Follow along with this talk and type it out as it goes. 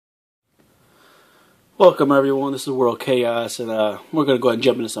Welcome everyone, this is World Chaos, and we're going to go ahead and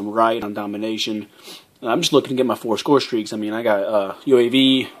jump into some Riot on Domination. I'm just looking to get my 4 score streaks. I mean, I got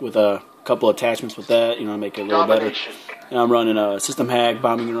UAV with a couple attachments with that, you know, to make it a little better. And I'm running a System Hack,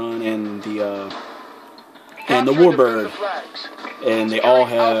 Bombing Run, and the Warbird. And they all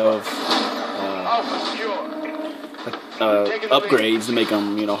have upgrades to make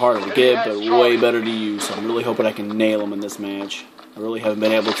them, you know, harder to get, but way better to use. So I'm really hoping I can nail them in this match. I really haven't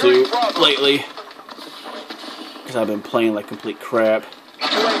been able to lately, because I've been playing like complete crap.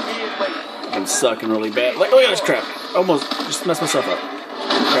 I've been sucking really bad. Like, look at this crap. Almost just messed myself up.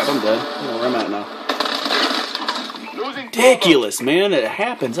 Crap, I'm dead. I don't know where I'm at now. Ridiculous, man. It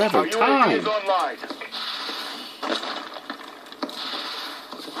happens every time.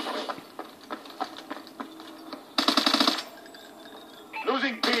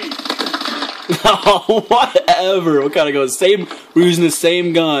 Losing B. Oh, whatever. What kind of goes? We're using the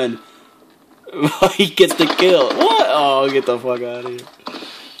same gun. He gets the kill. What? Oh, get the fuck out of here.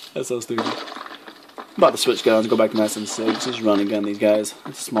 That's so stupid. I'm about to switch guns, go back to my SM6. Just run and gun these guys.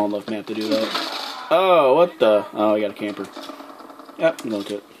 It's a small enough map to do that. Oh, what the? Oh, I got a camper. Yep, I'm going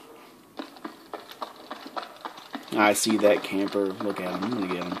to it. I see that camper. Look at him. I'm going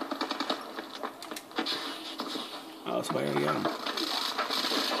to get him. Oh, somebody already got him.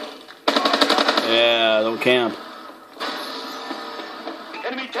 Yeah, don't camp.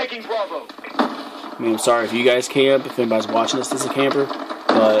 Enemy taking Bravo. I mean, I'm sorry if you guys camp, if anybody's watching this as a camper,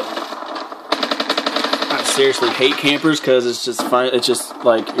 but I seriously hate campers because it's just fun. It's just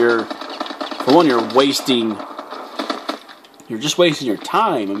like for one, you're just wasting your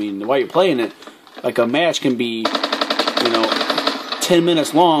time. I mean, while you're playing it, like a match can be, you know, 10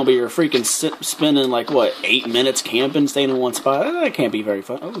 minutes long, but you're freaking spending like what, 8 minutes camping, staying in one spot. That can't be very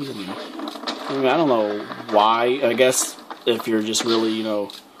fun. Oh, he's in here. I mean, I don't know why. I guess if you're just really, you know,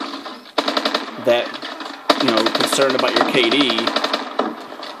 that, you know, concerned about your KD.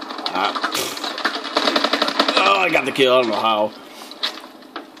 Oh, I got the kill. I don't know how.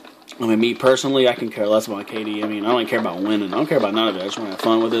 I mean, me personally, I can care less about KD. I mean, I don't even care about winning. I don't care about none of it. I just want to have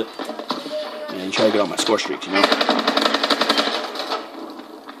fun with it and try to get all my score streaks, you know?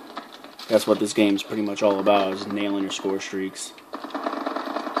 That's what this game's pretty much all about, is nailing your score streaks.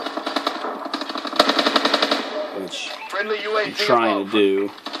 Which I'm trying to do.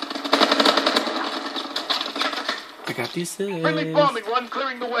 I got these things. Friendly bombing run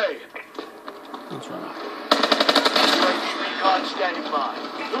clearing the way. What's wrong? UAV recon standing by.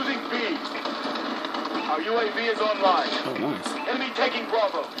 Losing B. Our UAV is online. Oh, nice. Enemy taking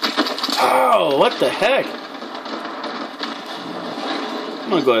Bravo. Oh, what the heck? I'm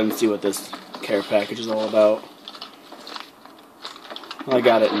gonna go ahead and see what this care package is all about. I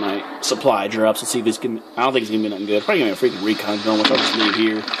got it in my supply drops. Let's see if it's gonna. I don't think it's gonna be nothing good. Probably gonna be a freaking recon drone, which I'll just leave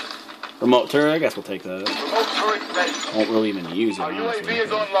here. Remote turret. I guess we'll take that. Remote turret ready. Won't really even use it. Our UAV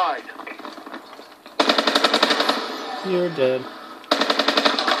is online. You're dead.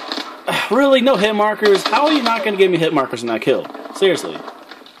 Really? No hit markers? How are you not gonna give me hit markers in that kill? Seriously.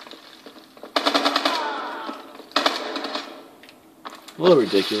 A little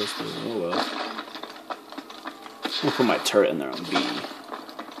ridiculous, but oh well. I'm gonna put my turret in there on B.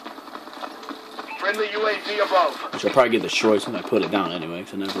 Friendly UAV above. Which I'll probably get destroyed since I put it down anyway,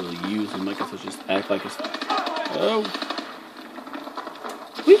 because I never really use them. I guess I just act like it's. Oh!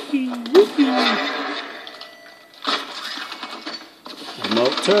 Whyyyyyyyy!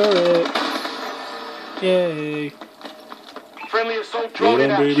 Remote turret! Yay! Friendly assault drone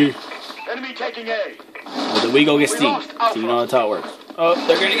in action. Baby. Enemy taking A. Well, then we go get Steve. So you know that's how it works. Oh,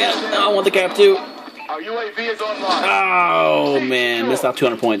 they're gonna get it. No, I want the cap too. Our UAV is online. Oh, man. Missed out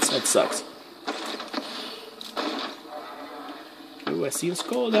 200 points. That sucks. Ooh, I see a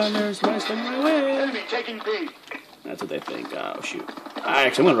skull down there. Somebody's coming my way. Enemy taking B. That's what they think. Oh, shoot.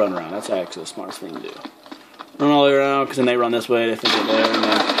 I'm going to run around. That's actually the smartest thing to do. Run all the way around, because then they run this way. They think they're there, and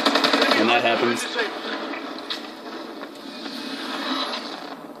then when that happens...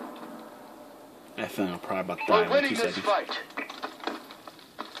 I think I'll probably about to die in 2 seconds. Fight.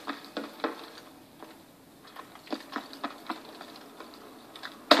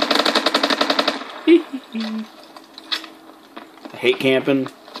 I hate camping,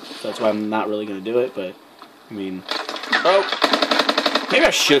 so that's why I'm not really going to do it, but, I mean... Oh! Maybe I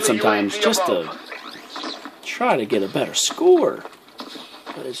should sometimes, just to try to get a better score.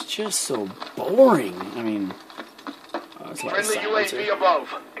 But it's just so boring. I mean... Oh, that's a lot of silence here. Above.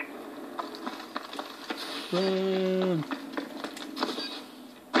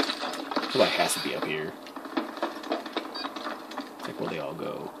 Somebody has to be up here. It's like where they all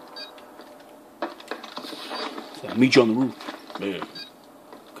go. So I'll meet you on the roof. Yeah.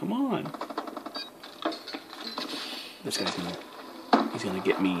 Come on. This guy's he's gonna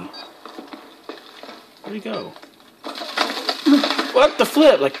get me. Where'd he go? What the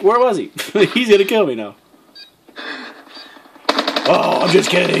flip? Like, where was he? He's gonna kill me now. Oh, I'm just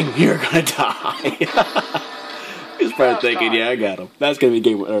kidding. You're gonna die. He's probably thinking, yeah, I got him. That's gonna be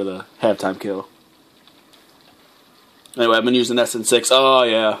the halftime kill. Anyway, I've been using SN6. Oh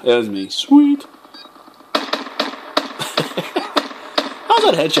yeah, it was me. Sweet. How's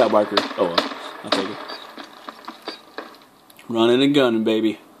that headshot marker? Oh well, I'll take it. Running and gunning,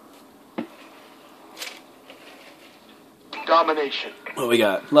 baby. Domination. What we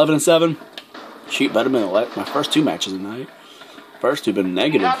got? 11-7. Shoot better than my first 2 matches tonight. First 2 been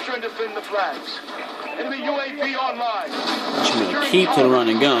negative. Capture and defend the flags. Enemy UAV online. I'm gonna keep to the run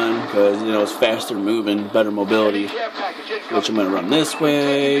and gun because you know it's faster moving, better mobility. Which I'm gonna run this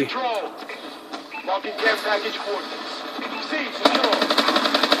way. Marking care package coordinates. C, secure.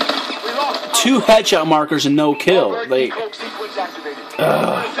 2 headshot markers and no kill. They. I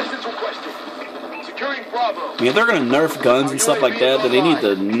mean, if they're gonna nerf guns and stuff like that, then they need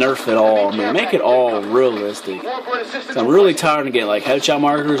to nerf it all. I mean, make it all realistic. So I'm really tired of getting like headshot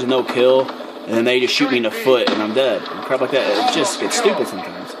markers and no kill, and then they just shoot me in the foot and I'm dead. And crap like that. It just gets stupid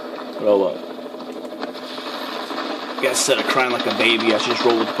sometimes. But oh well. You guys instead of crying like a baby, I should just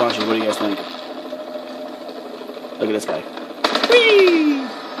roll with the punches. What do you guys think? Look at this guy. Whee!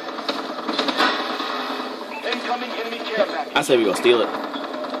 I say we go steal it.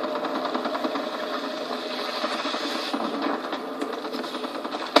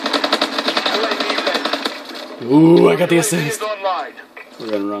 Ooh, I got the assist.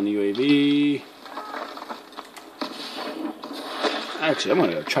 We're gonna run the UAV. Actually, I'm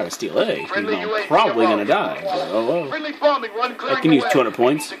gonna go try to steal A. I'm probably gonna die. Oh well. I can use 200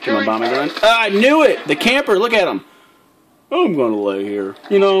 points. Get my bombing run. I knew it! The camper, look at him. I'm gonna lay here.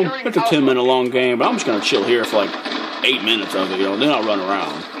 You know, it's a 10-minute long game, but I'm just gonna chill here for like 8 minutes of it, you know, then I'll run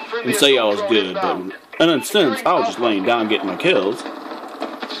around and say I was good. But in an instance, I was just laying down getting my kills.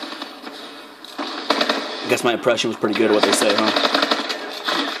 I guess my impression was pretty good of what they say, huh?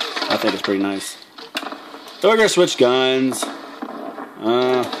 I think it's pretty nice. So we're gonna switch guns.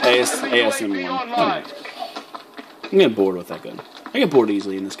 ASM1. I'm getting bored with that gun. I get bored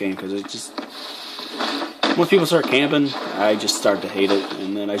easily in this game because it's just... Once people start camping, I just start to hate it,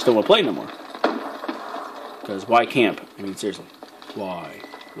 and then I just don't want to play no more. Because why camp? I mean, seriously. Why?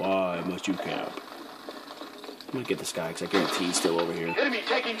 Why must you camp? I'm gonna get this guy because I guarantee he's still over here. Enemy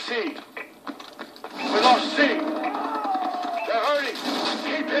taking C. We lost C. They're hurting.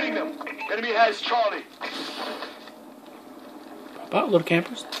 Keep hitting them. Enemy has Charlie. About little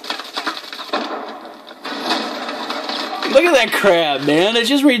campers. Look at that crap, man. It's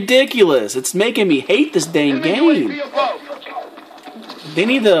just ridiculous. It's making me hate this dang game. They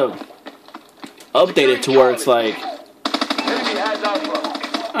need to update it to where it's like...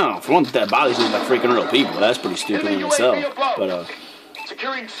 Oh, for one, that bodies look like freaking real people. That's pretty stupid in itself. But,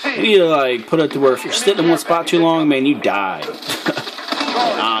 they need to, like, put it to where if you're sitting in one spot too long, man, you die.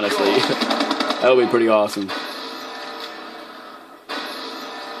 Honestly. That would be pretty awesome.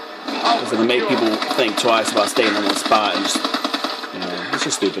 It's going to make people think twice about staying in one spot and just, you know, it's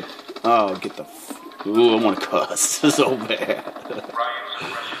just stupid. Oh, get the... Ooh, I want to cuss so bad.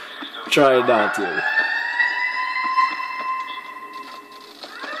 Try not to.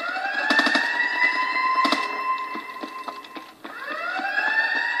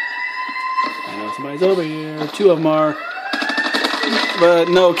 I know somebody's over here. 2 of them are. But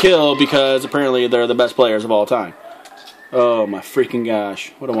no kill because apparently they're the best players of all time. Oh my freaking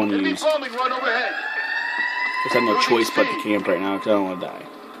gosh. What do I want to use? Guess I have no choice but to camp right now because I don't want to die.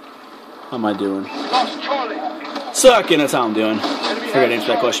 How am I doing? Sucking, that's how I'm doing. I figured I'd answer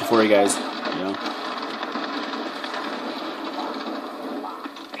that question for you guys. You know?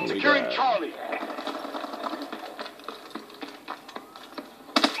 Securing Charlie.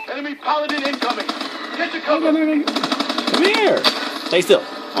 Enemy paladin incoming. Get to cover. Come here. Stay still.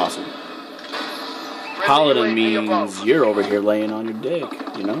 Awesome. Paladin means you're over here laying on your dick,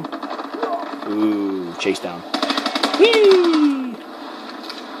 you know? Ooh, chase down. Whee!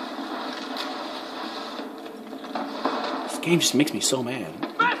 This game just makes me so mad.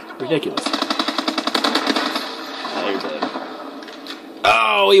 Ridiculous. Oh, you're dead.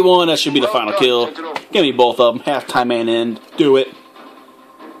 Oh, he won. That should be the final kill. Give me both of them. Halftime and end. Do it.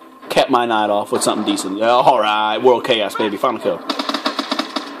 Kept my night off with something decent. Yeah, alright. World Chaos, baby. Final kill.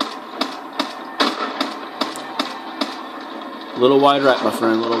 Little wide right, my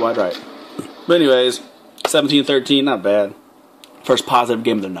friend. Little wide right. But anyways, 17-13. Not bad. First positive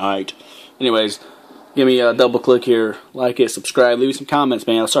game of the night. Anyways, give me a double click here. Like it, subscribe, leave me some comments,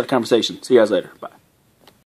 man. I'll start a conversation. See you guys later. Bye.